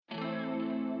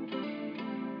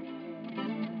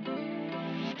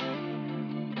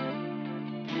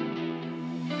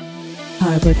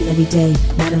Hard working every day,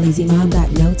 not a lazy mom, got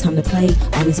no time to play.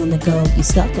 Always on the go, you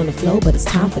stuck on the flow, but it's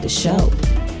time for the show.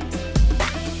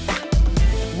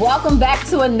 Welcome back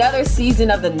to another season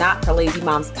of the Not for Lazy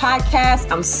Moms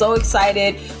podcast. I'm so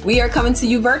excited. We are coming to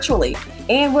you virtually.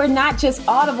 And we're not just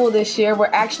audible this year, we're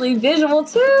actually visual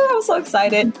too. I'm so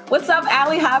excited. What's up,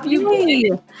 Allie? How have you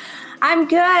been? I'm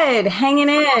good, hanging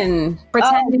in,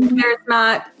 pretending there's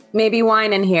not maybe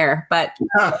wine in here, but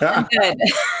I'm good.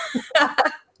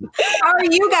 How are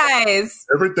you guys?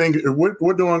 Everything,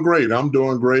 we're doing great. I'm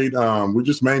doing great. We're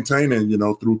just maintaining,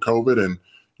 through COVID and,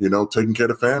 taking care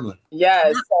of the family.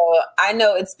 Yes. So I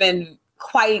know it's been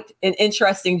quite an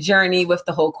interesting journey with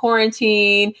the whole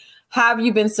quarantine. How have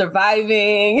you been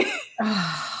surviving?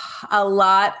 A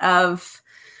lot of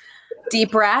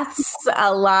deep breaths,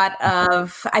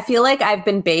 I feel like I've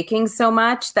been baking so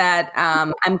much that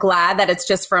I'm glad that it's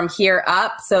just from here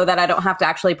up so that I don't have to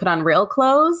actually put on real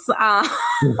clothes. I'm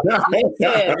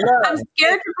scared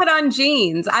to put on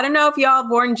jeans. I don't know if y'all have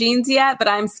worn jeans yet, but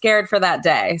I'm scared for that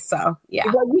day. So,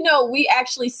 yeah. Well, we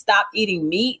actually stopped eating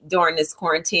meat during this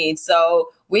quarantine. So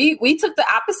we took the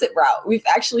opposite route. We've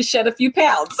actually shed a few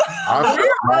pounds.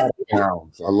 A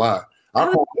lot. I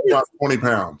put about 20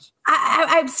 pounds.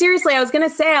 I seriously, I was going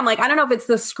to say, I'm like, I don't know if it's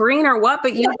the screen or what,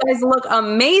 but you guys look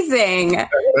amazing.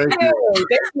 Thank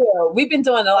you. We've been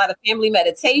doing a lot of family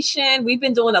meditation. We've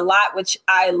been doing a lot, which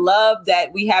I love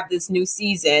that we have this new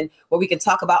season where we can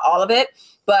talk about all of it.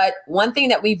 But one thing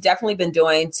that we've definitely been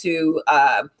doing to,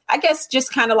 I guess,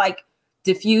 just kind of like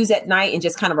diffuse at night and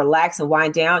just kind of relax and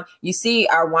wind down. You see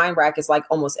our wine rack is like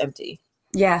almost empty.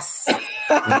 Yes,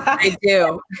 I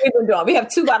do. We have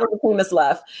 2 bottles of Primus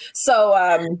left.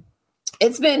 So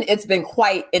it's been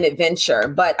quite an adventure,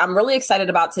 but I'm really excited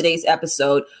about today's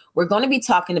episode. We're going to be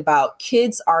talking about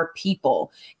kids are people.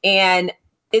 And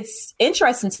it's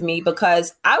interesting to me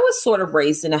because I was sort of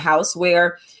raised in a house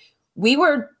where we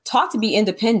were taught to be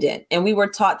independent and we were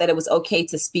taught that it was okay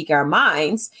to speak our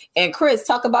minds. And Chris,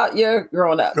 talk about your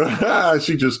growing up.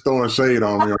 She just throwing shade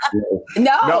on me.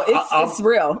 No, it's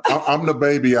real. I'm the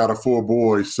baby out of 4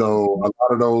 boys. So a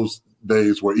lot of those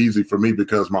days were easy for me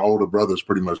because my older brothers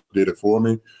pretty much did it for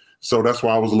me. So that's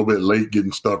why I was a little bit late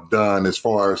getting stuff done as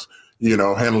far as,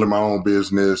 handling my own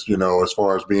business, as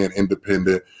far as being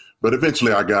independent. But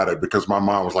eventually I got it because my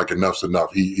mom was like, enough's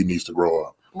enough. He needs to grow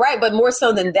up. Right. But more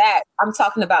so than that, I'm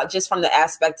talking about just from the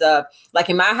aspect of like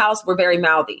in my house, we're very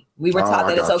mouthy. We were taught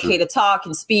that it's okay to talk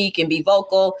and speak and be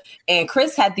vocal. And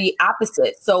Chris had the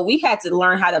opposite. So we had to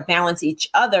learn how to balance each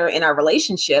other in our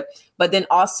relationship, but then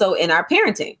also in our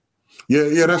parenting.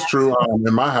 Yeah, that's true.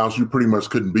 In my house, you pretty much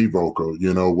couldn't be vocal.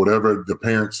 Whatever the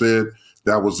parent said,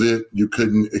 that was it. You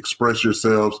couldn't express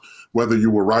yourselves, whether you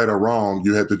were right or wrong.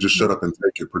 You had to just shut up and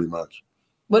take it pretty much.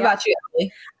 What about you,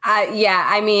 Emily?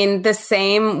 I mean, the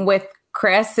same with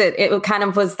Chris. It kind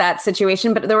of was that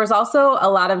situation, but there was also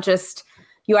a lot of just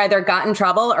you either got in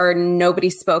trouble or nobody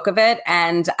spoke of it.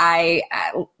 And I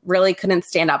really couldn't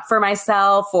stand up for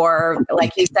myself or,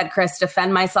 like you said, Chris,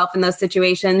 defend myself in those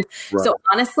situations. Right. So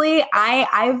honestly,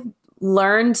 I've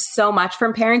learned so much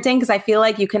from parenting because I feel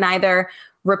like you can either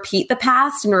repeat the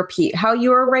past and repeat how you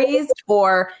were raised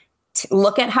or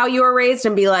look at how you were raised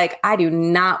and be like, I do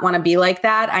not want to be like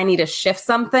that. I need to shift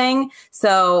something.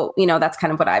 So, that's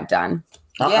kind of what I've done.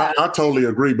 I totally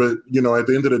agree. But, at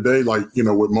the end of the day, like,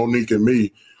 with Monique and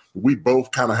me, we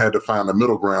both kind of had to find the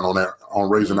middle ground on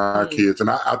raising our kids. And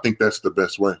I think that's the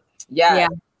best way. Yeah.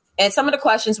 And some of the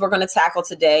questions we're going to tackle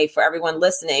today for everyone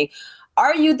listening,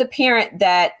 are you the parent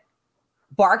that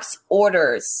barks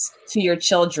orders to your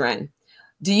children?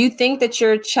 Do you think that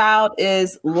your child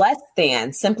is less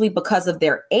than simply because of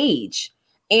their age?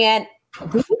 And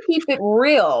do you keep it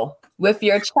real with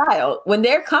your child when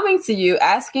they're coming to you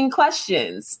asking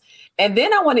questions? And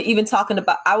then I want to even talk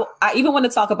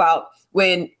about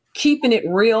when keeping it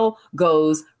real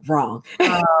goes wrong.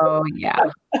 Oh, yeah.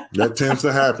 That tends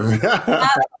to happen.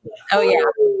 Oh,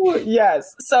 yeah.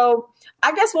 Yes. So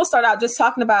I guess we'll start out just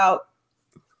talking about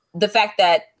the fact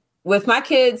that with my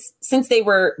kids, since they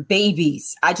were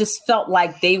babies, I just felt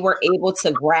like they were able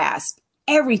to grasp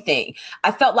everything.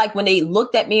 I felt like when they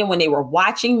looked at me and when they were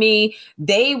watching me,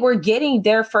 they were getting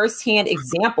their firsthand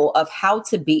example of how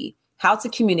to be, how to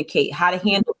communicate, how to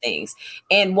handle things.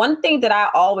 And one thing that I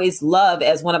always love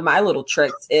as one of my little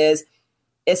tricks is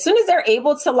as soon as they're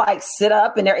able to like sit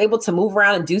up and they're able to move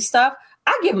around and do stuff,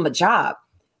 I give them a job.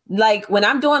 Like when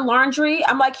I'm doing laundry,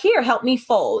 I'm like, here, help me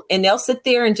fold. And they'll sit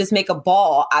there and just make a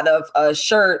ball out of a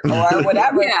shirt or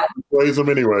whatever. Yeah. Plays them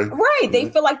anyway. Right. They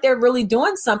feel like they're really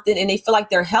doing something and they feel like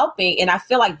they're helping. And I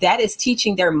feel like that is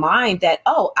teaching their mind that,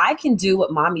 oh, I can do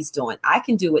what mommy's doing. I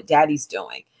can do what daddy's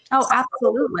doing. Oh,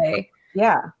 absolutely.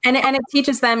 Yeah. And it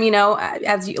teaches them, you know,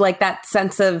 as you, like that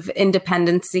sense of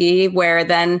independency where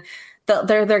then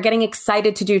they're getting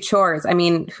excited to do chores. I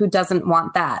mean, who doesn't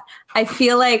want that? I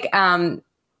feel like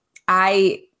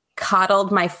I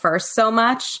coddled my first so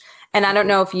much, and I don't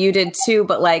know if you did too,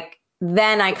 but like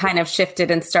then I kind of shifted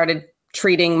and started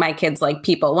treating my kids like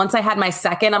people. Once I had my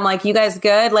second, I'm like, you guys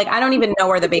good? Like, I don't even know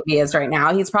where the baby is right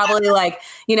now. He's probably like,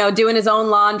 you know, doing his own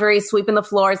laundry, sweeping the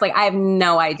floors. Like, I have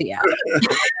no idea.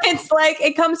 It's like,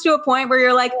 it comes to a point where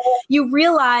you're like, you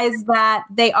realize that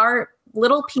they are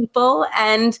little people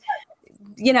and,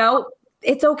 you know,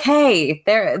 it's okay.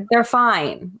 They're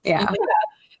fine. Yeah.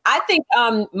 I think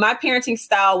my parenting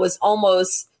style was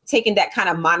almost taking that kind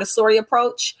of Montessori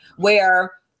approach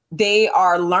where they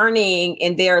are learning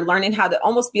and they're learning how to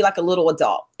almost be like a little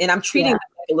adult. And I'm treating them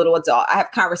like a little adult. I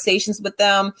have conversations with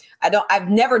them. I've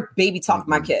never baby talked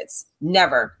my kids.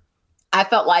 Never. I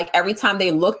felt like every time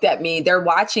they looked at me, they're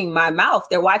watching my mouth.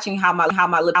 They're watching how my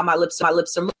lips are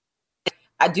moving.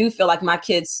 I do feel like my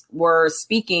kids were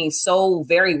speaking so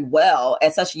very well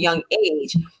at such a young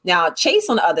age. Now, Chase,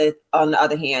 on the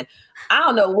other hand, I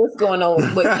don't know what's going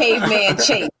on with caveman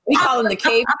Chase. We call him the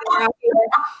caveman out here.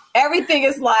 Everything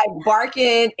is like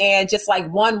barking and just like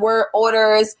one word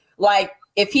orders. Like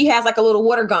if he has like a little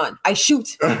water gun, I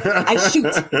shoot.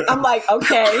 I'm like,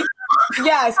 okay,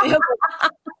 yes.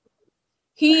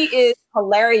 He is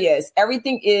hilarious.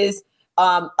 Everything is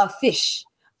a fish,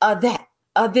 that.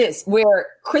 This, where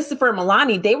Christopher and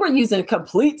Milani, they were using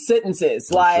complete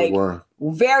sentences like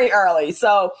very early.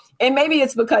 So, and maybe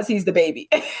it's because he's the baby.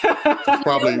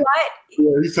 Probably.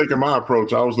 Yeah, he's taking my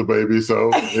approach. I was the baby,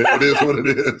 so it is what it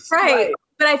is. Right.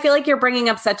 But I feel like you're bringing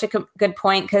up such a good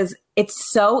point because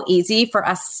it's so easy for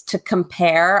us to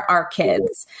compare our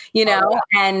kids, you know,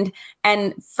 and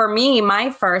for me, my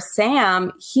first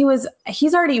Sam, he's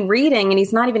already reading and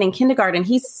he's not even in kindergarten.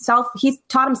 He's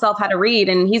taught himself how to read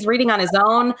and he's reading on his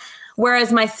own.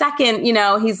 Whereas my second, you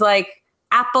know, he's like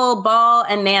apple, ball,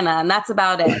 and Nana, and that's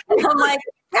about it. And I'm like,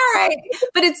 all right,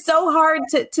 but it's so hard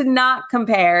to not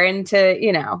compare and to,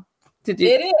 you know, to do.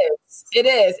 It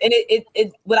is. And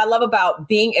it what I love about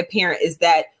being a parent is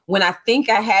that when I think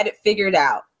I had it figured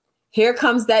out, here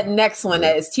comes that next one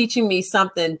that is teaching me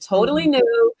something totally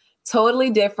new, totally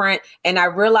different. And I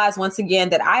realize once again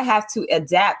that I have to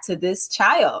adapt to this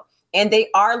child. And they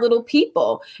are little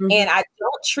people. And I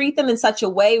don't treat them in such a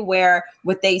way where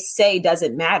what they say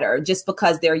doesn't matter just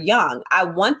because they're young. I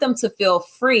want them to feel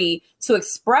free to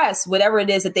express whatever it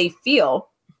is that they feel.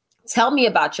 Tell me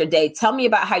about your day. Tell me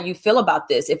about how you feel about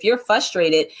this. If you're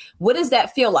frustrated, what does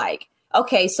that feel like?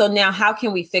 Okay, so now how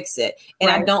can we fix it? And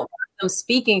I don't want them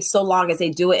speaking so long as they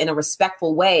do it in a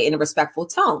respectful way, in a respectful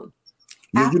tone.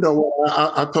 Yeah, you know what?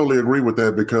 I totally agree with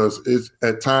that because it's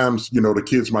at times, you know, the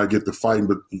kids might get to fighting,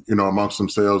 but you know, amongst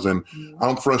themselves, and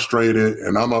I'm frustrated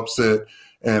and I'm upset,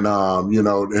 and you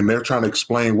know, and they're trying to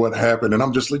explain what happened, and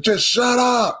I'm just like, just shut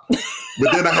up.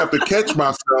 But then I have to catch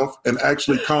myself and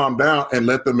actually calm down and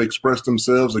let them express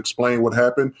themselves, explain what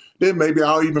happened. Then maybe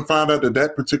I'll even find out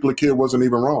that particular kid wasn't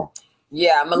even wrong.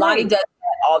 Yeah, Milani does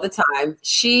that all the time.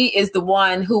 She is the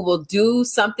one who will do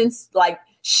something like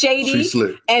shady,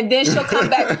 and then she'll come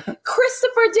back.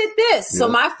 Christopher did this. So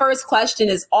my first question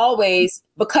is always,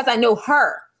 because I know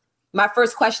her, my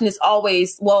first question is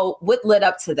always, well, what led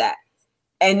up to that?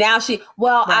 And now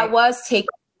I was taking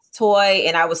this toy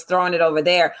and I was throwing it over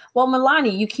there. Well,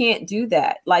 Milani, you can't do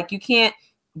that. Like, you can't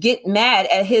get mad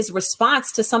at his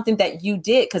response to something that you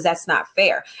did because that's not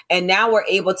fair. And now we're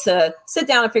able to sit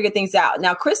down and figure things out.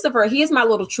 Now, Christopher, he is my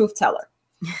little truth teller.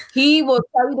 He will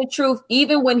tell you the truth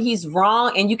even when he's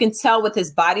wrong, and you can tell with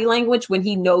his body language when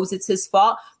he knows it's his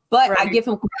fault. But I give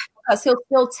him credit because he'll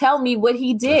still tell me what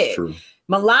he did.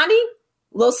 Milani,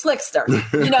 little slickster,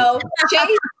 you know.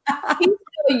 Chase, he's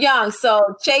still young,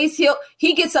 so Chase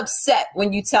he gets upset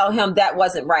when you tell him that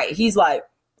wasn't right. He's like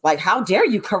how dare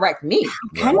you correct me?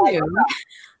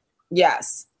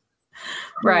 Yes,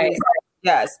 right.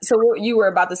 Yes. So you were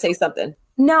about to say something.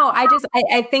 No, I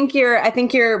think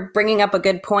you're bringing up a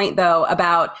good point though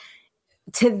about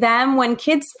to them when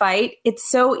kids fight, it's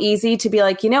so easy to be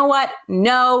like, you know what?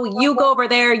 No, you go over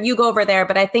there, you go over there.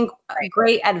 But I think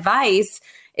great advice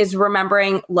is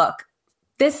remembering, look,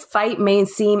 this fight may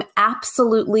seem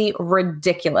absolutely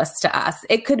ridiculous to us.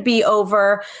 It could be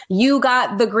over, you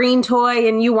got the green toy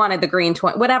and you wanted the green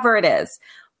toy, whatever it is.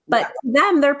 But to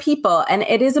them, they're people. And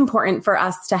it is important for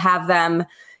us to have them,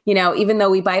 you know, even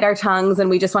though we bite our tongues and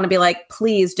we just want to be like,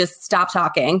 please just stop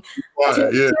talking,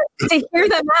 to hear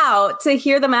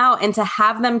them out and to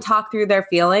have them talk through their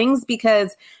feelings,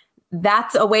 because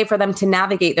that's a way for them to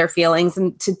navigate their feelings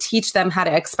and to teach them how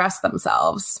to express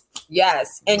themselves.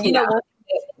 Yes. And you know,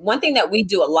 one thing that we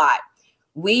do a lot,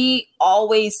 we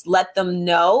always let them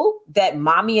know that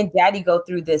mommy and daddy go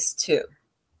through this too.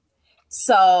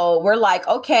 So we're like,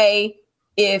 okay,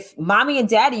 if mommy and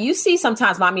daddy, you see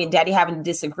sometimes mommy and daddy having a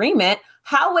disagreement,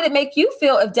 how would it make you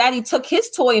feel if daddy took his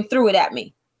toy and threw it at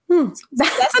me?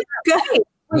 That's good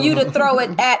for you to throw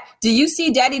it at. Do you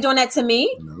see daddy doing that to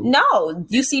me? No.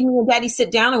 You see me and daddy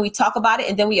sit down and we talk about it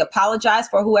and then we apologize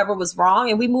for whoever was wrong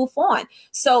and we move on.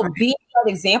 So being an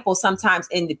example sometimes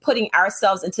in putting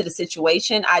ourselves into the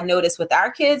situation, I notice with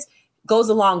our kids goes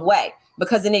a long way.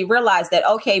 Because then they realize that,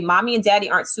 okay, mommy and daddy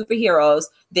aren't superheroes.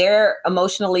 They're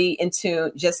emotionally in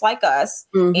tune, just like us.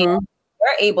 And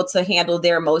they're able to handle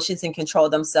their emotions and control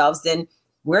themselves. Then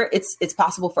it's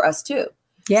possible for us too.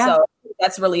 Yeah. So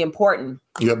that's really important.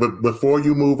 Yeah. But before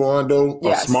you move on, though,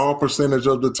 a small percentage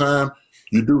of the time,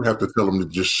 you do have to tell them to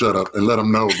just shut up and let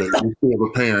them know that you're still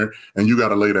a parent and you got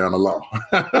to lay down the law.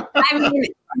 I mean,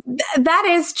 that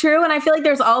is true. And I feel like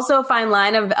there's also a fine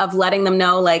line of letting them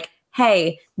know, like,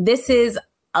 hey, this is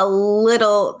a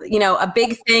little, a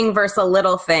big thing versus a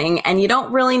little thing. And you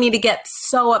don't really need to get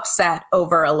so upset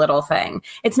over a little thing.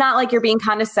 It's not like you're being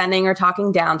condescending or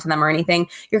talking down to them or anything.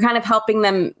 You're kind of helping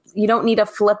them. You don't need to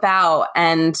flip out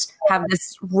and have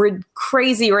this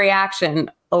crazy reaction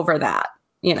over that,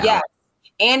 Yeah.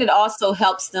 And it also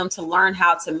helps them to learn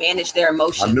how to manage their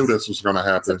emotions. I knew this was going to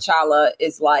happen. T'Challa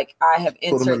is like, I have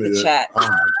entered the chat.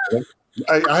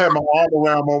 I had my arm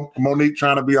around Monique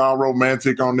trying to be all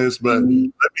romantic on this, but let me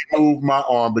move my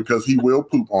arm because he will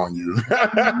poop on you.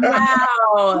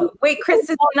 Wow. Wait, Chris,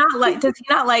 does he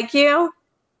not like you?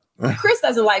 Chris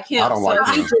doesn't like him. I don't like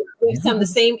him. He just gives him the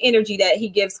same energy that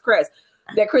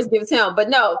Chris gives him. But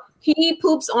no, he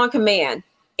poops on command.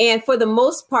 And for the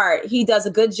most part, he does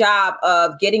a good job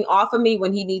of getting off of me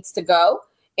when he needs to go.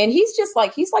 And he's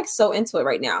so into it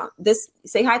right now.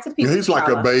 Say hi to the people. He's like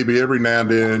a baby. Every now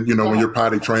and then, when you're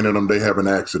potty training them, they have an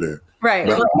accident. Right.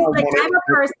 Well, he's like, I'm a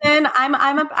person.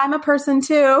 I'm a person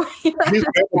too. He's never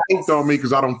pooped on me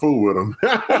because I don't fool with him.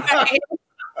 Right.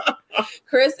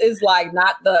 Chris is like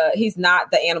he's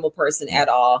not the animal person at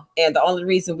all. And the only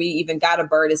reason we even got a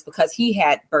bird is because he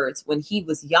had birds when he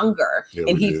was younger. Yeah,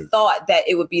 and he thought that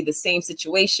it would be the same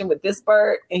situation with this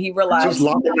bird. And he realized just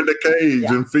lock him in the cage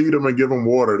and feed him and give him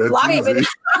water. That's easy.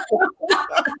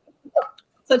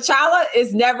 So T'Challa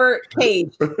is never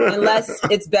caged unless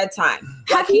it's bedtime.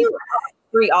 Have you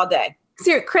free all day?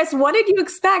 Seriously, Chris, what did you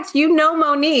expect?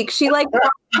 Monique. She brought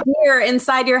deer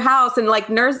inside your house and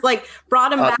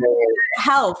brought him back to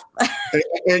health.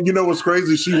 And you know what's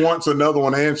crazy? She wants another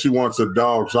one and she wants a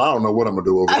dog. So I don't know what I'm gonna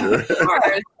do over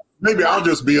here. Maybe I'll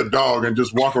just be a dog and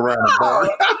just walk around the bar.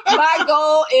 My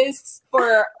goal is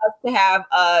for us to have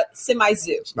a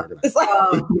semi-zoo. It's like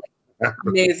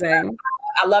amazing.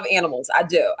 I love animals. I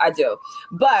do.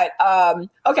 But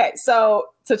okay, so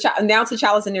now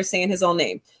T'Challa's in there saying his own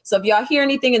name. So if y'all hear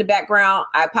anything in the background,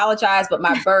 I apologize. But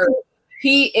my bird,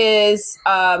 he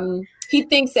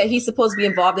thinks that he's supposed to be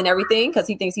involved in everything because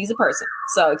he thinks he's a person.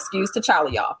 So excuse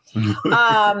T'Challa, y'all.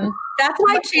 That's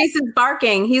why Chase is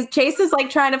barking. Chase is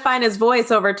trying to find his voice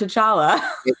over T'Challa.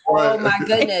 Oh my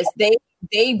goodness,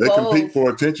 they both compete for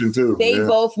attention too. They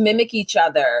both mimic each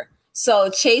other. So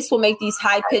Chase will make these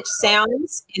high-pitched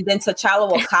sounds and then T'Challa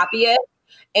will copy it.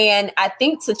 And I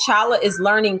think T'Challa is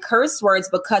learning curse words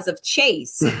because of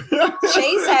Chase.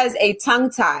 Chase has a tongue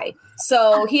tie.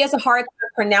 So he has a hard time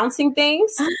pronouncing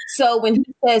things. So when he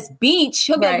says beach,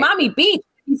 he'll be like, Mommy, beach.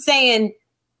 He's saying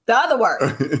the other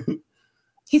word.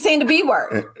 He's saying the B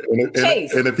word.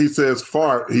 Chase. And if he says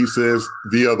fart, he says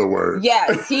the other word.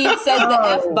 Yes, he says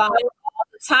the F-bomb.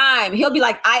 Time he'll be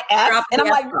like IF and I'm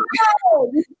like,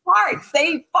 no, you fart,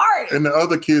 say fart. And the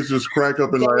other kids just crack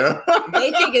up and they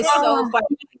think it's so funny.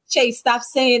 Chase, stop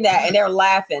saying that, and they're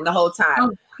laughing the whole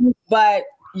time. But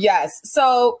yes,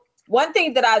 so one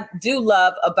thing that I do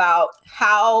love about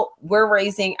how we're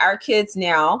raising our kids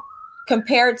now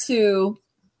compared to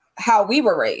how we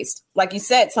were raised, like you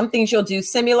said, some things you'll do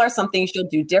similar, some things you'll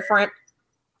do different.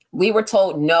 We were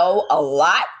told no a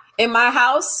lot in my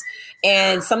house.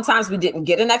 And sometimes we didn't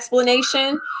get an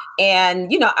explanation.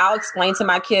 And, I'll explain to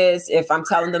my kids if I'm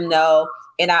telling them no.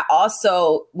 And I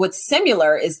also, what's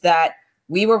similar is that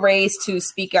we were raised to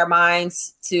speak our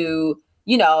minds, to,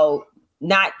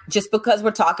 not just because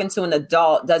we're talking to an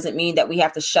adult doesn't mean that we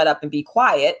have to shut up and be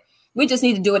quiet. We just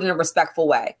need to do it in a respectful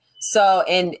way. So,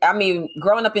 and I mean,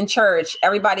 growing up in church,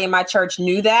 everybody in my church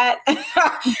knew that. So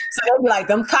they'd be like,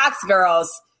 them Cox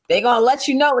girls. they're gonna let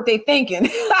you know what they're thinking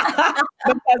because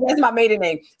that's my maiden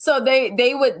name. So they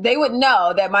would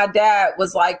know that my dad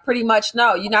was like, pretty much,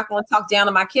 no, you're not going to talk down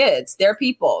to my kids. They're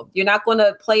people. You're not going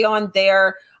to play on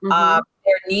their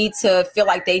need to feel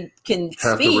like they can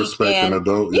have speak. To respect an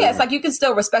adult. Yeah, it's like you can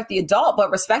still respect the adult,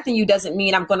 but respecting you doesn't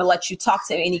mean I'm going to let you talk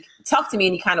to me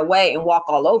any kind of way and walk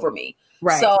all over me.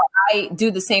 Right. So I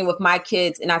do the same with my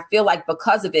kids. And I feel like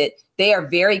because of it, they are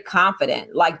very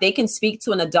confident. Like they can speak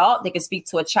to an adult, they can speak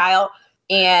to a child,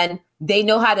 and they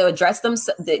know how to address them.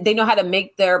 They know how to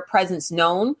make their presence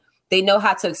known. They know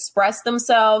how to express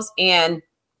themselves, and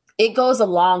it goes a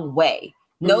long way.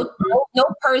 No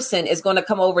person is going to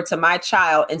come over to my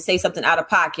child and say something out of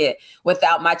pocket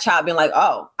without my child being like,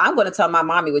 oh, I'm going to tell my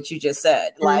mommy what you just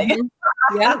said. Like,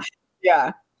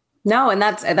 yeah. No, and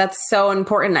that's so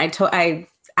important. I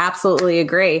absolutely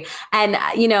agree. And,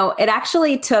 it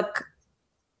actually took,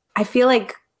 I feel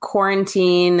like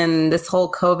quarantine and this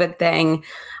whole COVID thing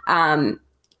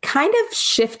kind of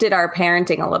shifted our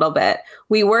parenting a little bit.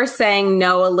 We were saying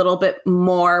no a little bit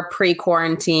more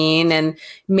pre-quarantine and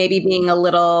maybe being a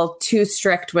little too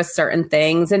strict with certain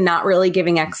things and not really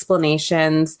giving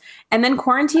explanations. And then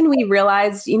quarantine, we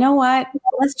realized, you know what,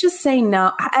 let's just say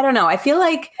no. I don't know. I feel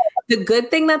like the good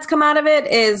thing that's come out of it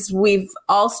is we've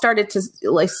all started to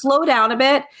like slow down a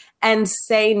bit and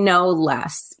say no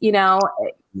less,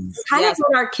 kind of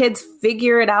let our kids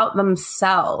figure it out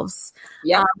themselves.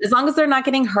 Yeah. As long as they're not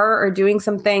getting hurt or doing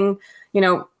something,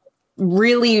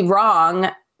 really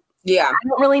wrong. Yeah. I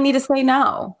don't really need to say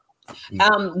no.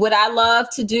 What I love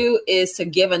to do is to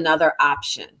give another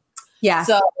option. Yeah.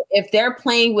 So if they're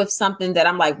playing with something that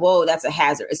I'm like, whoa, that's a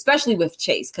hazard, especially with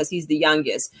Chase, because he's the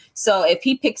youngest. So if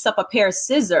he picks up a pair of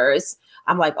scissors,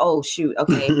 I'm like, oh, shoot.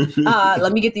 Okay.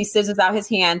 Let me get these scissors out of his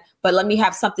hand, but let me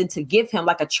have something to give him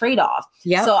like a trade-off.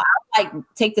 Yeah. So I like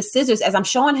take the scissors as I'm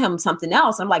showing him something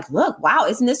else. I'm like, look, wow,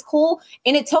 isn't this cool?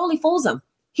 And it totally fools him.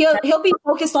 He'll be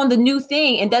focused on the new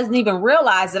thing and doesn't even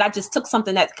realize that I just took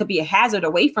something that could be a hazard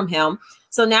away from him.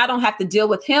 So now I don't have to deal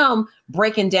with him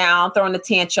breaking down, throwing a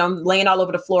tantrum, laying all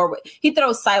over the floor. He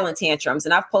throws silent tantrums.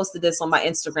 And I've posted this on my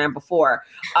Instagram before.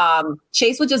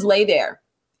 Chase would just lay there.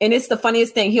 And it's the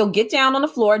funniest thing. He'll get down on the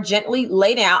floor, gently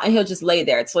lay down, and he'll just lay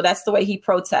there. So that's the way he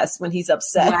protests when he's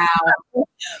upset. Wow.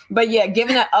 But yeah,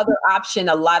 giving that other option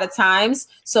a lot of times.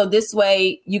 So this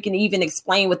way you can even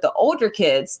explain with the older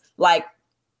kids, like,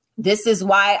 this is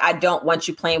why I don't want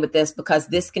you playing with this, because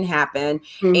this can happen.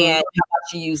 And how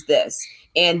about you use this?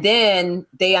 And then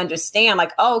they understand,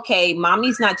 like, oh, okay,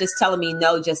 mommy's not just telling me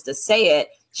no just to say it.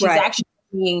 She's actually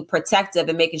being protective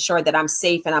and making sure that I'm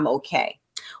safe and I'm okay.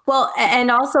 Well,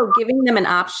 and also giving them an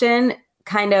option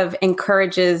kind of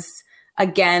encourages,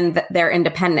 again, their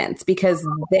independence, because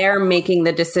they're making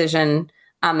the decision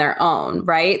on their own,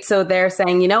 right? So they're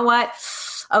saying, you know what?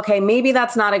 Okay, maybe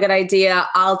that's not a good idea.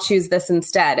 I'll choose this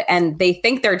instead. And they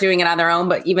think they're doing it on their own,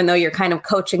 but even though you're kind of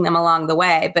coaching them along the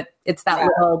way, but it's that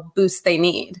little boost they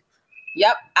need.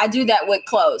 Yep. I do that with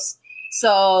clothes.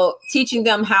 So teaching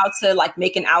them how to like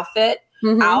make an outfit. I'll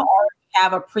already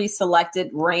have a pre-selected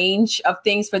range of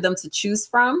things for them to choose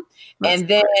from. And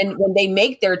then when they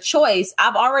make their choice,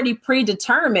 I've already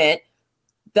predetermined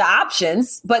the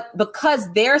options, but because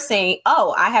they're saying,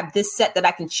 oh, I have this set that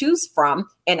I can choose from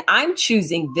and I'm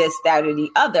choosing this, that, or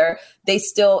the other, it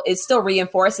still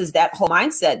reinforces that whole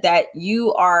mindset that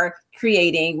you are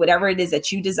creating whatever it is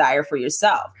that you desire for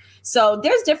yourself. So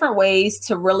there's different ways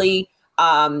to really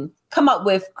come up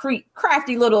with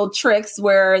crafty little tricks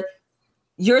where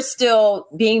you're still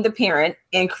being the parent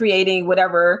and creating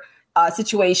whatever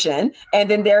situation, and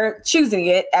then they're choosing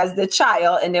it as the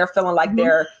child, and they're feeling like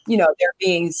they're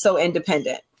being so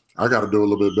independent. I got to do a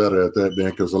little bit better at that, then,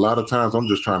 because a lot of times I'm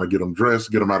just trying to get them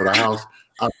dressed, get them out of the house.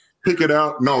 I pick it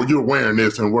out. No, you're wearing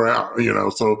this, and we're out.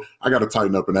 So I got to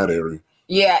tighten up in that area.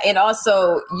 Yeah, and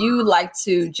also you like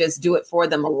to just do it for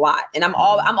them a lot, and I'm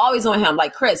always on him.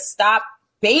 Like, Chris, stop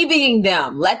babying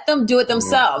them. Let them do it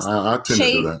themselves. I tend to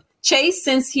do that. Chase,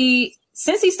 since he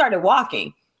started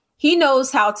walking, he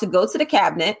knows how to go to the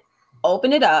cabinet,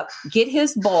 open it up, get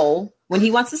his bowl when he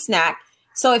wants a snack.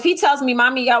 So if he tells me,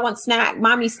 Mommy, I want snack,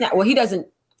 Mommy, snack. Well, he doesn't.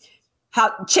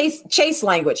 How Chase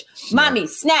language, Mommy,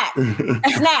 snack,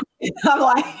 snack.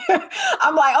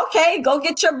 I'm like, okay, go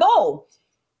get your bowl.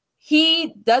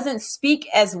 He doesn't speak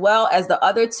as well as the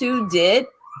other two did,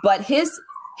 but his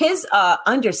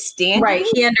understanding. Right.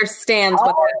 He understands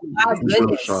what my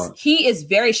goodness. He is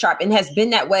very sharp and has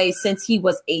been that way since he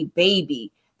was a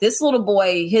baby. This little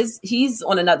boy, he's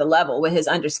on another level with his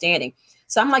understanding.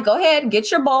 So I'm like, go ahead,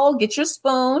 get your bowl, get your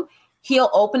spoon.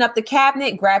 He'll open up the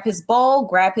cabinet, grab his bowl,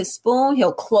 grab his spoon.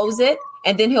 He'll close it,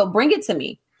 and then he'll bring it to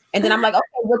me. And then I'm like, okay,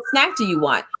 what snack do you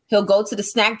want? He'll go to the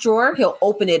snack drawer. He'll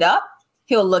open it up.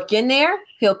 He'll look in there.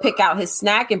 He'll pick out his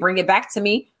snack and bring it back to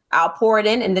me. I'll pour it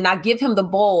in, and then I give him the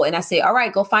bowl and I say, all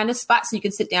right, go find a spot so you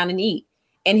can sit down and eat.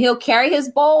 And he'll carry his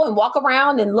bowl and walk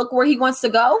around and look where he wants to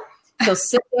go. He'll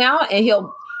sit down and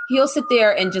he'll sit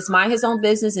there and just mind his own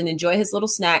business and enjoy his little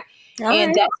snack.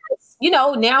 And that's,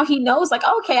 now he knows like,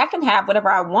 okay, I can have whatever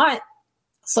I want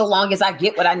so long as I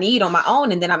get what I need on my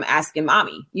own. And then I'm asking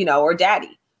mommy, or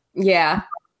daddy. Yeah.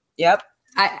 Yep.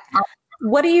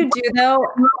 What do you do though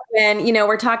when,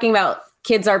 we're talking about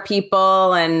kids are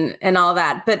people and all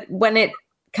that, but when it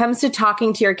comes to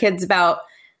talking to your kids about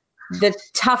the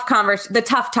tough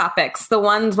topics, the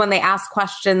ones when they ask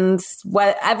questions,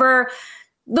 whatever,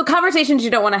 the conversations you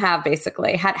don't want to have,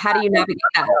 basically, how do you navigate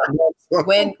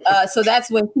that? So that's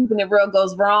when keeping it real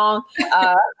goes wrong.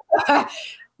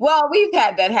 Well, we've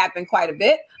had that happen quite a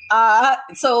bit.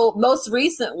 So most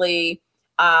recently,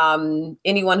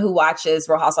 anyone who watches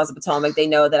Real Housewives of Potomac, they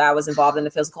know that I was involved in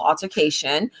a physical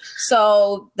altercation.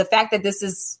 So the fact that this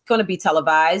is going to be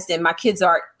televised and my kids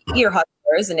are ear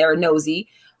hustlers and they're nosy,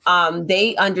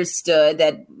 they understood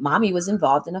that mommy was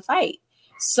involved in a fight.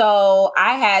 So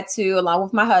I had to, along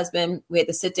with my husband, we had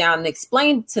to sit down and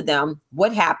explain to them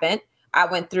what happened. I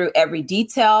went through every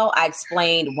detail. I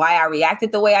explained why I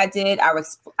reacted the way I did. I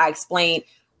explained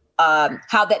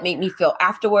how that made me feel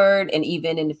afterward. And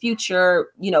even in the future,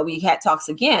 we had talks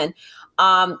again.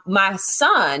 My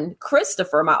son,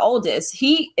 Christopher, my oldest,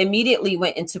 he immediately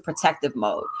went into protective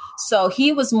mode. So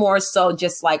he was more so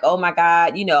just like, oh my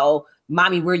God,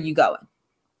 mommy, where are you going?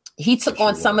 He took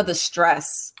on some of the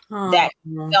stress that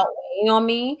felt weighing on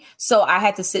me. So I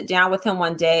had to sit down with him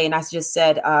one day and I just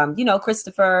said,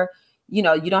 Christopher, you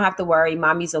don't have to worry.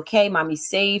 Mommy's okay. Mommy's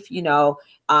safe,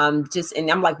 and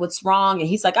I'm like, what's wrong? And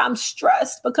he's like, I'm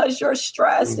stressed because you're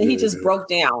stressed. And he just broke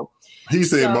down.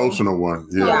 He's the emotional one.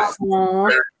 Yeah.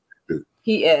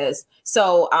 He is.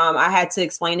 So I had to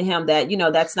explain to him that,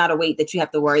 that's not a weight that you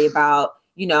have to worry about.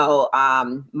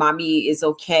 Mommy is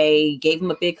okay. Gave him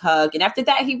a big hug. And after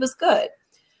that, he was good.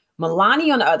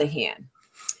 Milani, on the other hand,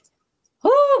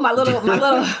 my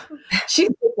little, she's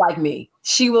just like me.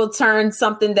 She will turn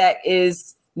something that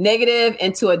is negative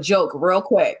into a joke real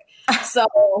quick. So,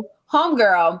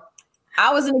 homegirl,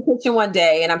 I was in the kitchen one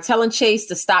day and I'm telling Chase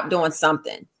to stop doing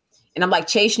something. And I'm like,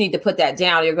 Chase, you need to put that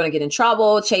down. You're going to get in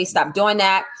trouble. Chase, stop doing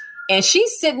that. And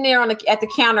she's sitting there at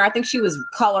the counter. I think she was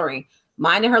coloring,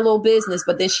 minding her little business.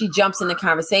 But then she jumps in the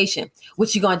conversation.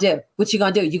 What you going to do? What you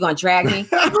going to do? You going to drag me?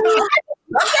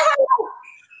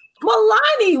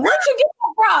 Milani, where'd you get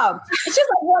that from? And she's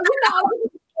like, well,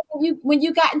 when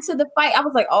you got into the fight, I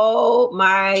was like, oh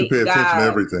my God. You pay attention to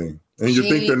everything. And you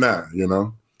think they're not,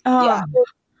 Oh. Yeah.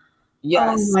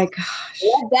 Yes. Oh my gosh.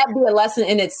 Let that be a lesson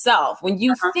in itself. When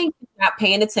you think you're not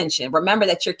paying attention, remember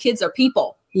that your kids are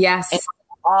people. Yes. And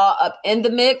all up in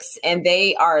the mix and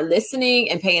they are listening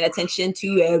and paying attention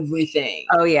to everything.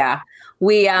 Oh yeah.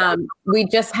 We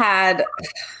just had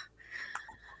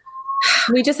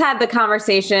the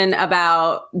conversation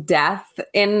about death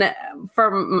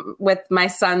with my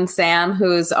son Sam,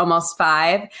 who's almost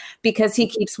 5, because he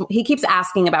keeps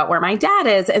asking about where my dad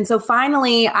is. And so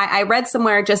finally I read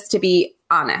somewhere, just to be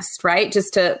honest, right?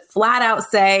 Just to flat out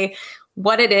say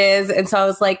what it is. And so I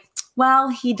was like, well,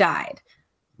 he died.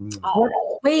 Oh.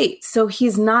 Wait, so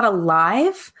he's not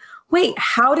alive? Wait,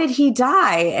 how did he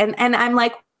die? And I'm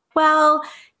like, well,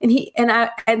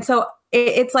 and so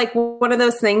it's like one of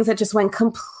those things that just went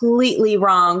completely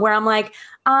wrong, where I'm like,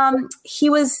 he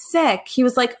was sick. He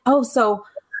was like, oh, so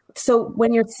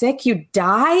when you're sick, you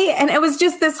die? And it was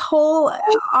just this whole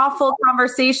awful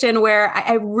conversation where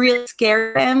I really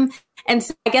scared him. And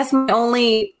so I guess my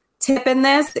only tip in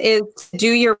this is to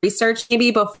do your research maybe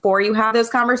before you have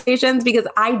those conversations, because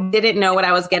I didn't know what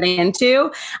I was getting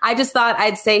into. I just thought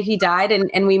I'd say he died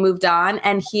and we moved on.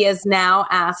 And he has now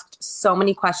asked so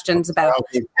many questions about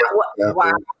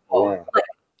wow. Like,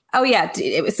 oh yeah.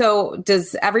 So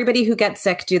does everybody who gets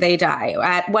sick, do they die?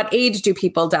 At what age do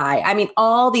people die? I mean,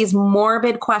 all these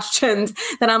morbid questions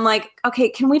that I'm like, okay,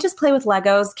 can we just play with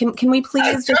Legos? Can we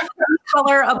please just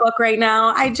color a book right now?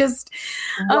 I just,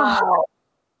 wow.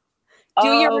 Do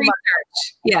your research.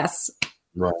 Yes.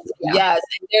 Right. Yeah. Yes.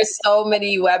 And there's so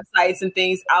many websites and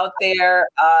things out there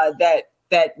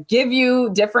that give you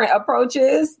different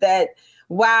approaches so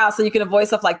you can avoid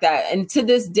stuff like that. And to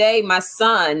this day, my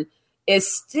son is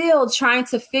still trying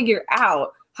to figure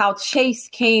out how Chase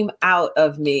came out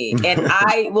of me. And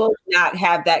I will not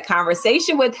have that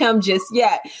conversation with him just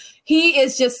yet. He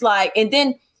is just like, and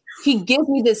then he gives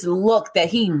me this look that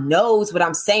he knows what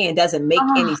I'm saying doesn't make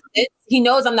any sense. He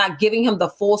knows I'm not giving him the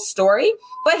full story,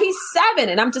 but he's 7.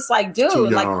 And I'm just like,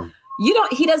 dude, like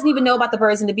he doesn't even know about the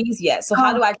birds and the bees yet. So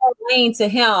how do I explain to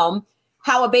him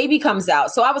how a baby comes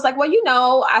out? So I was like,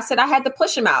 well, I said I had to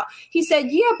push him out. He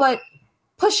said, yeah, but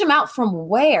push him out from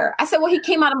where? I said, well, he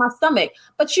came out of my stomach,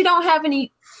 but you don't have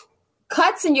any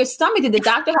cuts in your stomach. Did the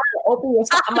doctor have to open your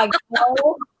stomach? I'm like,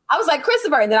 no. I was like,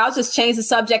 Christopher, and then I'll just change the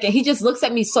subject. And he just looks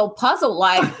at me so puzzled,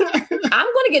 like, I'm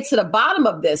going to get to the bottom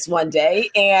of this one day.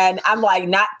 And I'm like,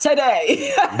 not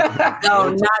today. No,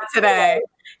 not today.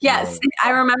 Yes. I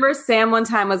remember Sam one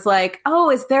time was like,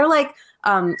 oh, is there like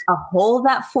a hole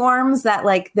that forms that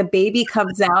like the baby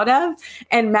comes out of?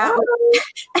 And Matt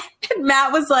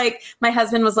was like, my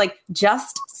husband was like,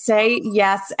 just say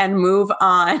yes and move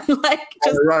on. Like,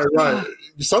 just right.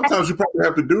 Sometimes you probably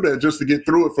have to do that just to get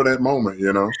through it for that moment,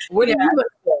 What are you going to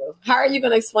do? How are you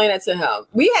going to explain it to him?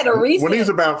 We had a reason. When he's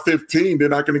about 15,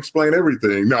 then I can explain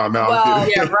everything. No, I'm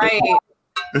kidding. Yeah, right.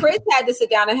 Chris had to sit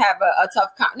down and have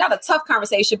not a tough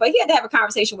conversation, but he had to have a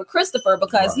conversation with Christopher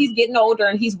because he's getting older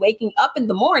and he's waking up in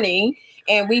the morning,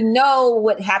 and we know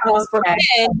what happens for men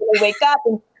when they wake up,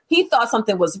 and he thought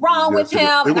something was wrong with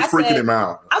him. It was freaking him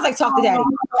out. I was like, talk to daddy.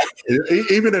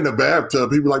 Even in the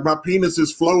bathtub, he was like, my penis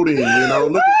is floating,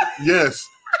 look yes.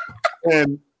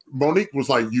 And Monique was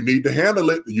like, you need to handle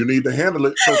it.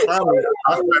 So finally,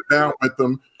 I sat down with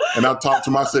them and I talked to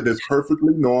him. I said, it's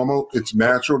perfectly normal. It's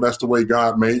natural. That's the way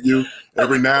God made you.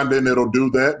 Every now and then it'll do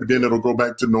that, but then it'll go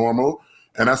back to normal.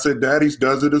 And I said, Daddy's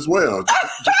does it as well.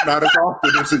 Just not as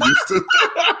often as it used to.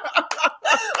 What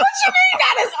you mean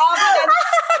not as often?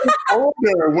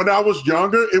 Older. When I was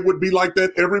younger, it would be like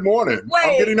that every morning. Wait,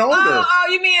 I'm getting older. Oh,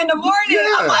 you mean in the morning?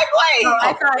 Yeah. I'm like, wait.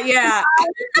 I thought, yeah.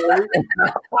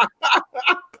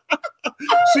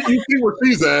 You see where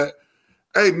she's at.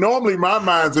 Hey, normally my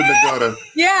mind's in the gutter.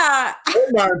 Yeah.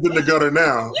 Her mind's in the gutter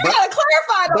now. You gotta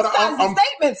clarify those kinds of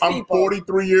statements, people. I'm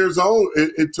 43 years old.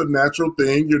 It's a natural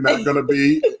thing. You're not going to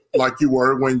be like you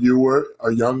were when you were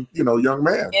a young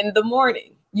man. In the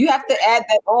morning. You have to add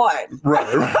that on. Right.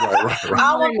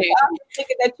 I want to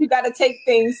thinking that you got to take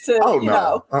things to,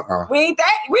 no. We ain't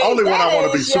that. Only when I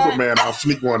want to be Superman, I'll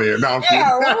sneak one in. No, I'm kidding.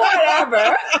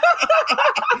 Whatever.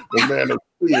 The man of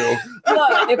steel.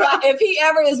 Look, if he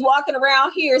ever is walking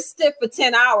around here stiff for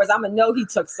 10 hours, I'm going to know he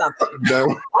took something.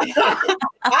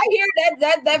 I hear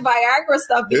that Viagra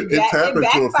stuff. It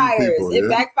backfires. It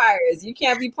backfires. You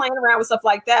can't be playing around with stuff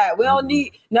like that. We don't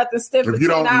need nothing stiff for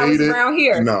 10 hours around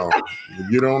here. No, if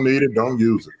you don't need it, don't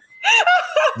use it.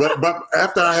 But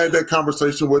after I had that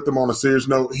conversation with him on a serious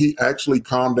note, he actually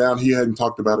calmed down. He hadn't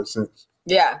talked about it since.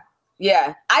 Yeah.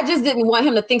 I just didn't want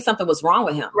him to think something was wrong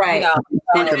with him. Right.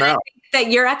 Freaking out. That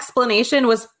your explanation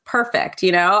was perfect.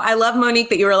 I love, Monique,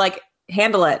 that you were like,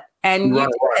 handle it. And you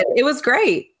did. It was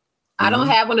great. I don't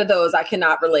have one of those. I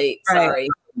cannot relate. Sorry.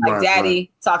 Like,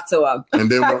 Daddy, talk to him.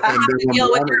 And then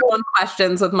deal with your own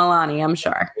questions with Milani, I'm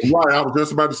sure. Right. I was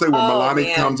just about to say, when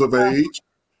Milani comes of age,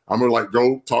 I'm going to like,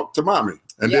 go talk to mommy.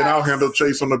 And then I'll handle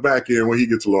Chase on the back end when he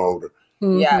gets a little older.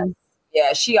 Mm-hmm.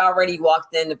 Yeah. She already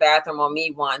walked in the bathroom on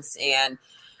me once. And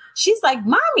she's like,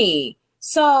 Mommy,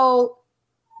 so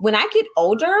when I get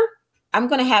older, I'm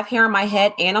going to have hair on my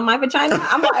head and on my vagina.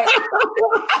 I'm like,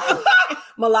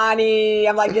 Milani,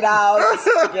 I'm like, get out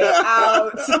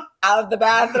of the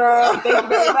bathroom. Thank you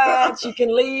very much. You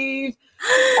can leave.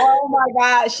 Oh my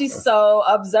God. She's so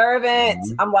observant.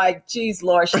 I'm like, geez,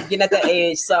 Lord, she's getting at that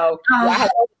age. So I had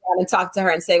to go and talk to her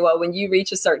and say, well, when you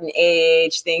reach a certain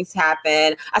age, things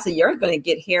happen. I said, you're going to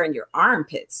get hair in your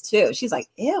armpits too. She's like,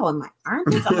 ew, in my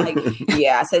armpits? I'm like,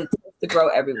 yeah. I said, it tends to grow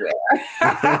everywhere.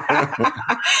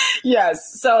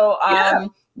 Yes. So,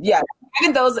 yeah,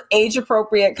 having those age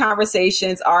appropriate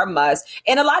conversations are a must.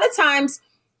 And a lot of times,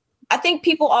 I think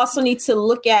people also need to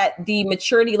look at the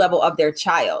maturity level of their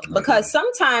child, because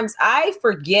sometimes I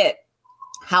forget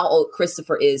how old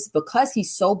Christopher is because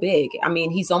he's so big. I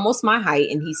mean, he's almost my height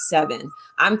and he's 7.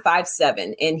 I'm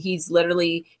 5'7", and he's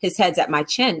literally, his head's at my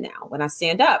chin now when I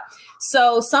stand up.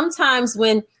 So sometimes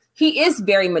when he is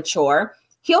very mature,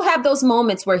 he'll have those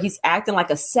moments where he's acting like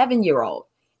a 7-year-old,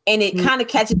 and it kind of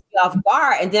catches me off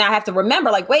guard. And then I have to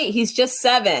remember, like, wait, he's just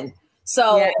 7.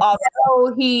 So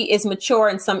although he is mature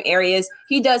in some areas,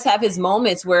 he does have his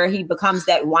moments where he becomes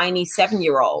that whiny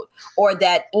 7-year-old or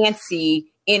that antsy,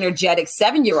 energetic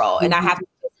 7-year-old. And I have to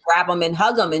just grab him and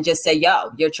hug him and just say,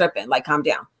 yo, you're tripping. Like, calm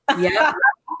down. Yeah.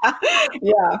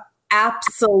 Yeah.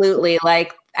 Absolutely.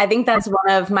 Like, I think that's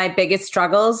one of my biggest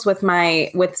struggles with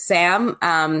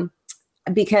Sam,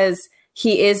 because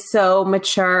he is so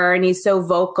mature and he's so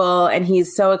vocal and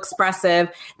he's so expressive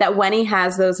that when he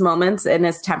has those moments in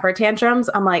his temper tantrums,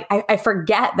 I'm like, I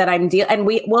forget that I'm dealing, and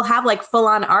we will have like full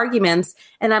on arguments.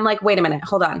 And I'm like, wait a minute,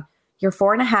 hold on. You're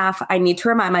 4.5. I need to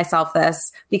remind myself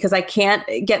this because I can't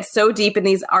get so deep in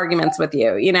these arguments with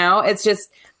you. You know,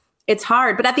 it's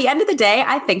hard. But at the end of the day,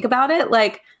 I think about it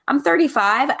like I'm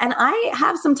 35 and I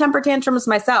have some temper tantrums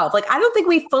myself. Like, I don't think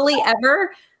we fully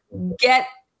ever get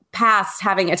past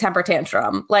having a temper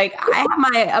tantrum. Like, I have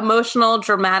my emotional,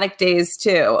 dramatic days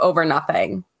too over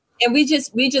nothing. And we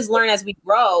just learn as we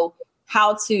grow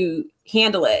how to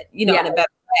handle it, you know, in a better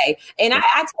way. And I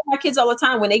tell my kids all the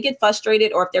time when they get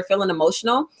frustrated or if they're feeling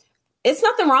emotional, it's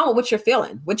nothing wrong with what you're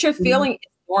feeling. What you're feeling is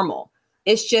normal.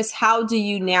 It's just how do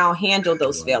you now handle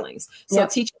those feelings? So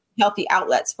teach healthy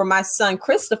outlets. For my son,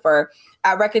 Christopher,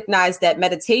 I recognize that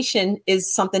meditation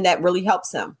is something that really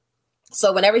helps him.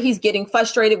 So whenever he's getting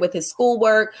frustrated with his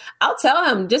schoolwork, I'll tell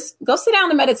him, just go sit down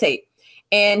and meditate.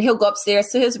 And he'll go upstairs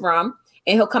to his room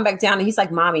and he'll come back down and he's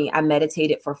like, Mommy, I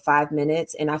meditated for 5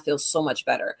 minutes and I feel so much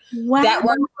better. Wow. That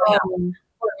worked for him.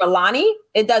 For Milani,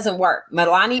 it doesn't work.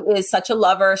 Milani is such a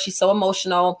lover. She's so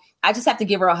emotional. I just have to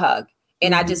give her a hug.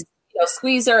 And I just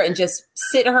squeeze her and just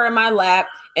sit her in my lap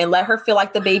and let her feel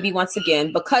like the baby once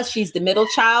again. Because she's the middle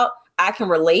child, I can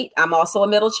relate. I'm also a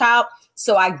middle child.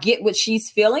 So I get what she's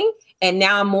feeling. And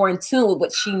now I'm more in tune with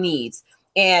what she needs.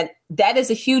 And that is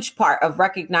a huge part of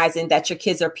recognizing that your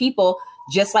kids are people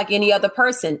just like any other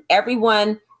person.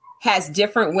 Everyone has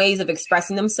different ways of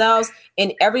expressing themselves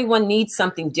and everyone needs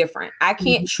something different. I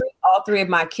can't treat all 3 of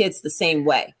my kids the same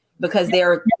way because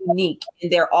they're unique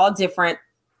and they're all different.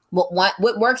 What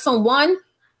works on one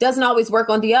doesn't always work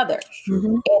on the other.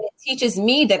 And it teaches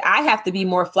me that I have to be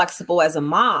more flexible as a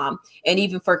mom. And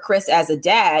even for Chris as a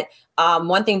dad,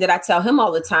 one thing that I tell him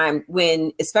all the time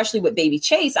especially with baby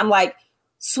Chase, I'm like,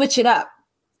 switch it up.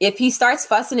 If he starts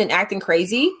fussing and acting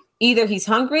crazy, either he's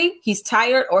hungry, he's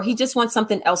tired, or he just wants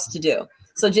something else to do.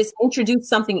 So just introduce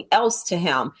something else to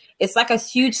him. It's like a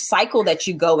huge cycle that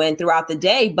you go in throughout the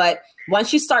day. But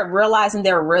once you start realizing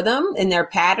their rhythm and their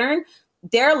pattern,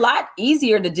 they're a lot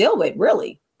easier to deal with,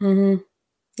 really. Yep.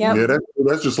 Yeah,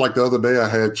 that's just like the other day I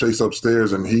had Chase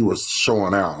upstairs and he was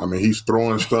showing out. I mean, he's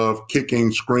throwing stuff,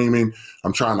 kicking, screaming.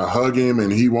 I'm trying to hug him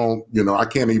and he won't, I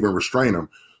can't even restrain him.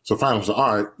 So finally I said,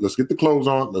 all right, let's get the clothes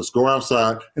on. Let's go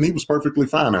outside. And he was perfectly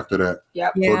fine after that.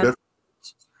 Yep. Yeah. So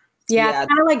It's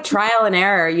kind of like trial and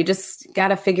error. You just got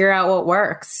to figure out what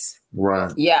works.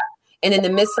 Right. Yeah. And in the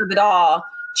midst of it all,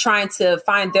 trying to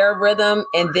find their rhythm.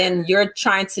 And then you're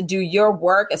trying to do your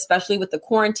work, especially with the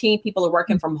quarantine. People are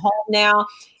working from home now.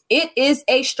 It is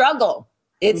a struggle.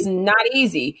 It's not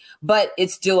easy, but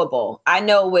it's doable. I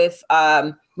know with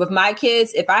my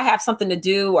kids, if I have something to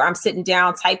do or I'm sitting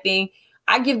down typing,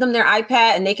 I give them their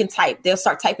iPad and they can type. They'll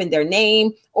start typing their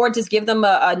name or just give them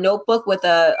a notebook with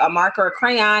a marker or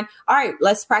crayon. All right,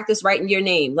 let's practice writing your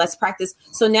name. Let's practice.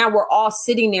 So now we're all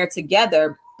sitting there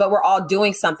together, but we're all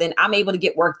doing something. I'm able to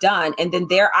get work done. And then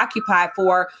they're occupied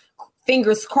for,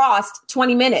 fingers crossed,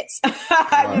 20 minutes,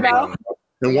 you know?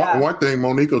 And one thing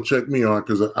Monique will check me on,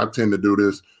 because I tend to do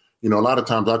this, a lot of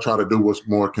times I try to do what's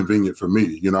more convenient for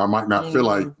me. I might not feel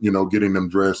like, getting them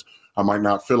dressed. I might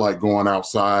not feel like going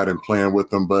outside and playing with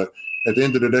them. But at the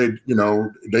end of the day,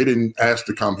 they didn't ask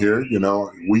to come here.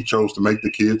 We chose to make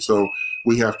the kids. So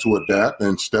we have to adapt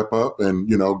and step up and,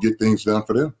 get things done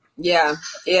for them. Yeah.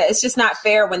 Yeah. It's just not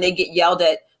fair when they get yelled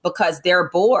at because they're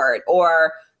bored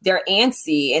or they're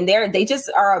antsy and they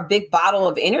just are a big bottle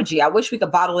of energy. I wish we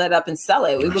could bottle that up and sell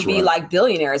it. We would be like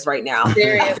billionaires right now.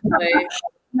 Seriously.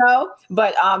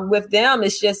 But with them,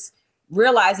 it's just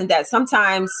realizing that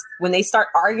sometimes when they start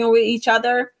arguing with each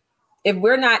other, if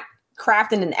we're not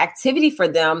crafting an activity for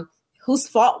them, whose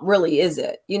fault really is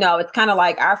it? It's kind of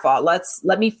like our fault.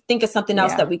 Let me think of something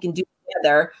else that we can do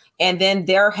together. And then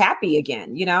they're happy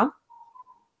again,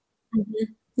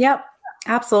 Yep,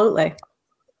 absolutely.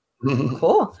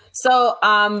 Cool. So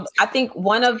I think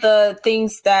one of the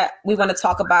things that we want to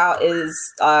talk about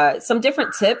is some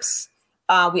different tips.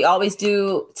 We always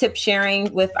do tip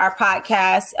sharing with our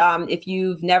podcast. If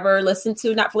you've never listened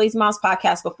to Not for Lazy Moms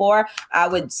podcast before, I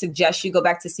would suggest you go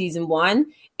back to season 1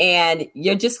 and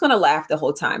you're just going to laugh the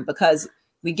whole time because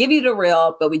we give you the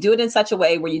real, but we do it in such a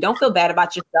way where you don't feel bad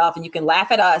about yourself and you can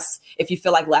laugh at us if you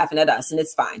feel like laughing at us and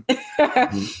it's fine.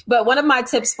 But one of my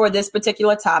tips for this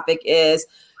particular topic is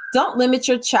don't limit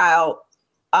your child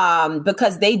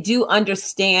because they do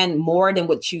understand more than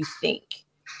what you think.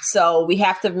 So we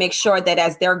have to make sure that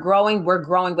as they're growing, we're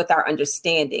growing with our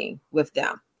understanding with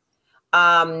them.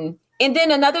 And And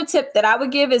then another tip that I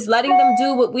would give is letting them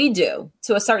do what we do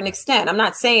to a certain extent. I'm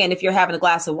not saying if you're having a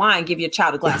glass of wine, give your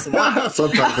child a glass of wine.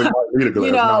 Sometimes they might need a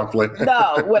glass.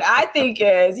 No, what I think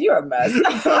is you're a mess.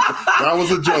 That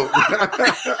was a joke.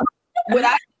 What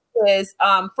I think is,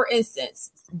 for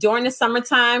instance, during the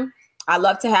summertime, I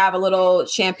love to have a little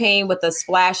champagne with a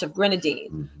splash of grenadine.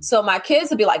 Mm-hmm. So my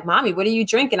kids would be like, Mommy, what are you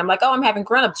drinking? I'm like, oh, I'm having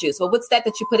grown-up juice. Well, what's that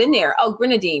you put in there? Oh,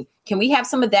 grenadine. Can we have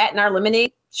some of that in our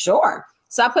lemonade? Sure.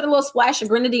 So I put a little splash of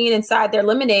grenadine inside their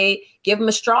lemonade, give them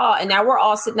a straw. And now we're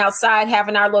all sitting outside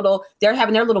having they're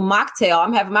having their little mocktail.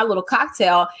 I'm having my little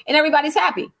cocktail and everybody's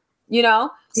happy,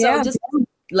 So just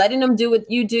letting them do what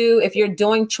you do. If you're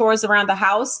doing chores around the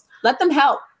house, let them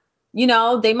help.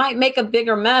 They might make a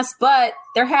bigger mess, but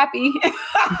they're happy.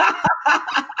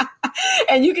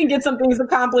 And you can get some things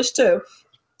accomplished too.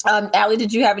 Allie,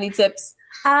 did you have any tips?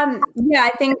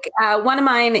 I think one of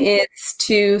mine is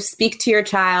to speak to your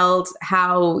child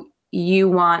how you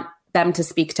want them to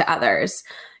speak to others,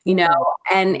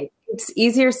 and it's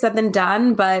easier said than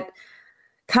done, but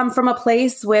come from a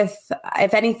place with,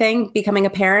 if anything, becoming a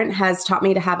parent has taught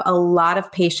me to have a lot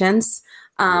of patience,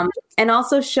 and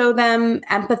also show them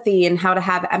empathy and how to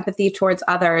have empathy towards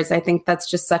others. I think that's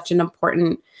just such an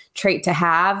important trait to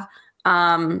have.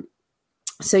 And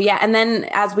then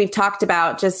as we've talked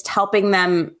about, just helping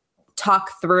them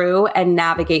talk through and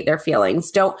navigate their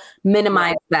feelings. Don't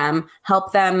minimize them,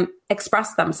 help them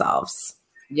express themselves.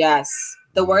 Yes.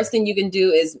 The worst thing you can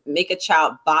do is make a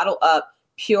child bottle up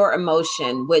pure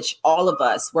emotion, which all of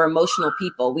us, we're emotional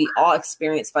people. We all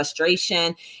experience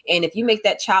frustration. And if you make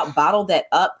that child bottle that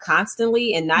up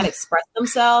constantly and not express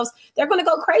themselves, they're going to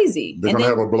go crazy. They're going to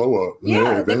have a blow up.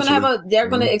 Yeah, they're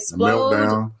going to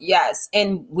explode. Yes.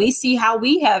 And we see how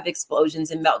we have explosions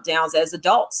and meltdowns as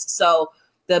adults. So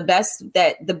the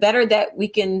better that we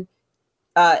can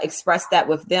express that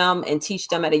with them and teach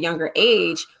them at a younger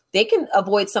age, they can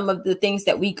avoid some of the things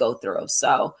that we go through.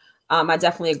 So I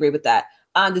definitely agree with that.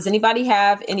 Does anybody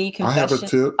have any confession? I have a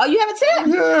tip. Oh, you have a tip?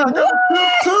 Yeah, I got a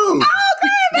tip too.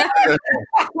 Okay.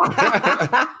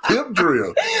 Tip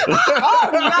drill. Oh,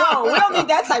 no, we don't need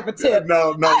that type of tip.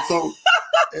 No. So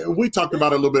we talked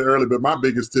about it a little bit earlier, but my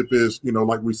biggest tip is,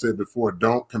 like we said before,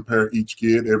 don't compare each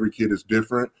kid. Every kid is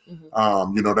different.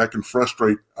 Mm-hmm. That can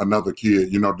frustrate another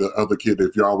kid, the other kid,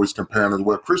 if you're always comparing as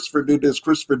well. Christopher did this,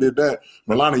 Christopher did that.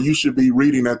 Milana, you should be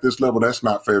reading at this level. That's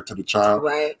not fair to the child.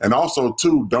 Right. And also,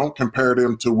 too, don't compare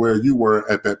them to where you were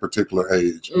at that particular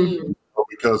age. Mm-hmm.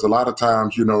 Because a lot of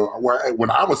times,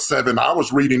 when I was 7, I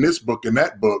was reading this book and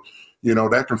that book.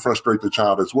 That can frustrate the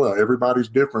child as well. Everybody's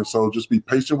different. So just be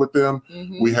patient with them.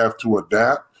 Mm-hmm. We have to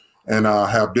adapt and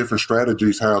have different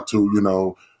strategies how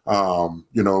to,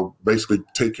 basically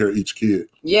take care of each kid.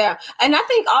 Yeah. And I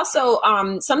think also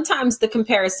sometimes the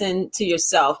comparison to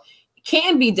yourself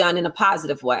can be done in a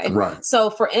positive way. Right.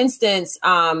 So for instance,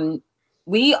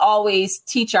 we always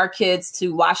teach our kids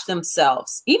to wash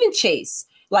themselves, even Chase.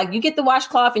 Like you get the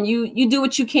washcloth and you do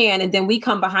what you can, and then we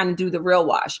come behind and do the real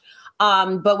wash.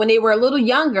 But when they were a little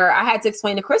younger, I had to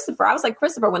explain to Christopher. I was like,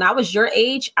 Christopher, when I was your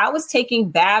age, I was taking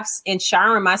baths and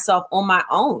showering myself on my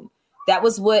own. That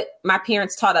was what my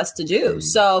parents taught us to do.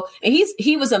 So, and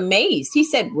he was amazed. He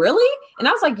said, really? And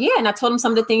I was like, yeah. And I told him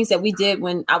some of the things that we did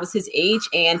when I was his age.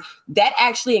 And that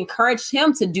actually encouraged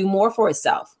him to do more for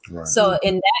himself. Right. So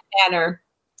in that manner,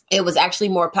 it was actually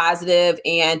more positive,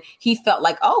 and he felt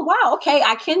like, oh, wow, okay,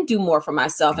 I can do more for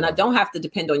myself and I don't have to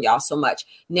depend on y'all so much.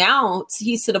 Now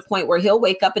he's to the point where he'll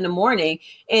wake up in the morning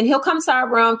and he'll come to our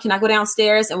room. Can I go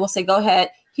downstairs? And we'll say, go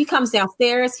ahead. He comes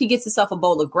downstairs. He gets himself a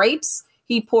bowl of grapes.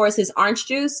 He pours his orange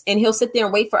juice and he'll sit there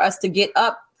and wait for us to get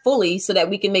up fully so that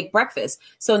we can make breakfast.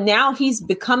 So now he's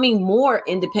becoming more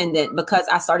independent because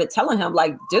I started telling him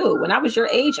like, dude, when I was your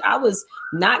age, I was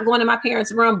not going to my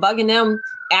parents' room, bugging them,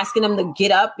 asking them to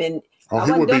get up. And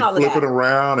he would be flipping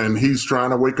around and he's trying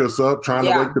to wake us up, trying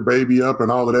to wake the baby up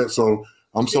and all of that. So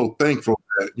I'm so thankful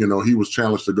that, he was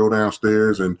challenged to go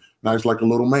downstairs, and now he's like a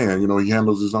little man, he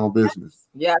handles his own business.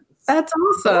 Yeah. That's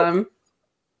awesome.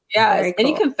 Yeah. Cool.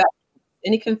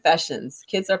 Any confessions?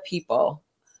 Kids are people.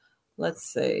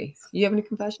 Let's see. You have any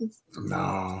confessions?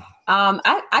 No.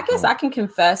 I guess I can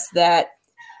confess that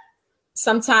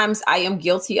sometimes I am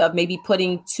guilty of maybe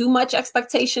putting too much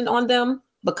expectation on them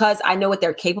because I know what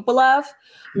they're capable of.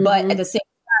 Mm-hmm. But at the same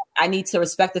time, I need to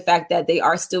respect the fact that they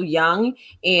are still young.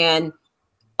 And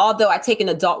although I take an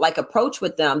adult-like approach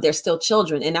with them, they're still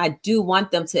children. And I do want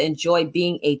them to enjoy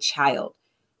being a child.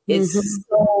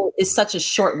 It's such a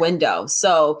short window.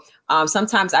 So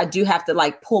sometimes I do have to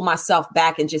like pull myself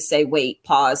back and just say, wait,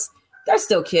 pause. They're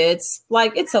still kids.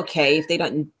 Like, it's okay if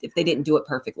they didn't do it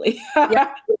perfectly.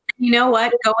 Yeah. You know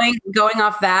what? Going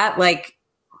off that, like,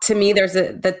 to me, there's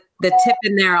the tip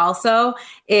in there also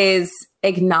is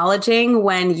acknowledging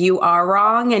when you are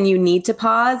wrong and you need to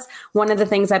pause. One of the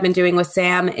things I've been doing with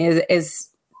Sam is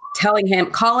telling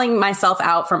him, calling myself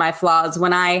out for my flaws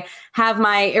when I have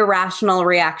my irrational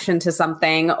reaction to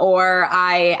something, or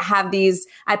I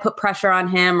put pressure on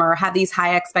him or have these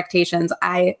high expectations.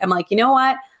 I am like, you know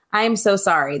what? I am so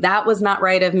sorry. That was not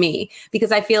right of me.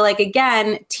 Because I feel like,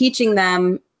 again, teaching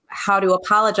them how to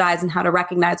apologize and how to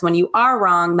recognize when you are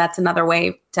wrong, that's another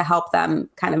way to help them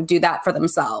kind of do that for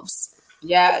themselves.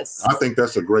 Yes. I think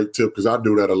that's a great tip because I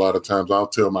do that a lot of times. I'll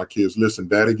tell my kids, listen,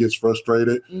 daddy gets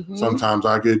frustrated. Mm-hmm. Sometimes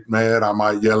I get mad. I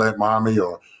might yell at mommy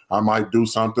or I might do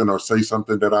something or say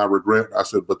something that I regret. I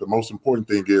said, but the most important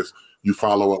thing is you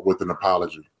follow up with an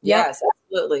apology. Yes,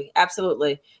 absolutely.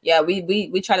 Absolutely. Yeah,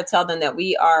 we try to tell them that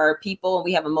we are people and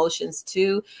we have emotions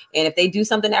too. And if they do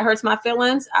something that hurts my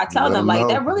feelings, I tell them like,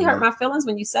 that really hurt my feelings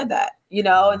when you said that, and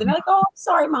they're like, oh,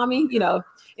 sorry, mommy,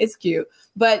 it's cute.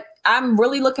 But I'm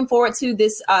really looking forward to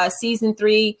this season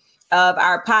 3 of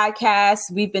our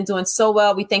podcast. We've been doing so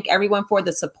well. We thank everyone for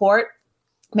the support.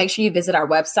 Make sure you visit our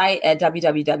website at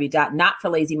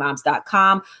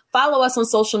www.notforlazymoms.com. Follow us on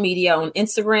social media on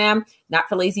Instagram, Not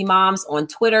For Lazy Moms, on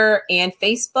Twitter and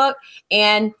Facebook.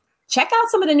 And check out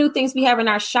some of the new things we have in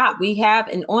our shop. We have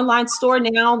an online store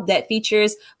now that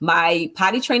features my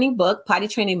potty training book, Potty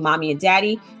Training Mommy and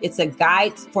Daddy. It's a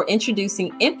guide for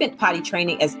introducing infant potty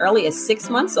training as early as 6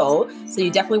 months old. So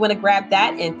you definitely want to grab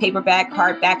that in paperback,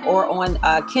 hardback, or on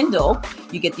Kindle.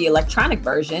 You get the electronic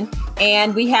version.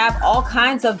 And we have all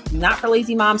kinds of Not For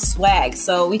Lazy Mom swag.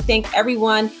 So we thank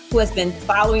everyone who has been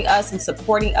following us and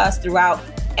supporting us throughout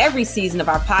every season of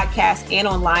our podcast and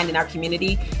online in our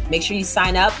community. Make sure you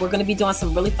sign up. We're going to be doing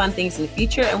some really fun things in the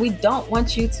future, and we don't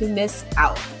want you to miss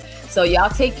out. So y'all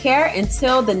take care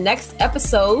until the next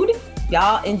episode.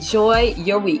 Y'all enjoy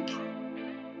your week.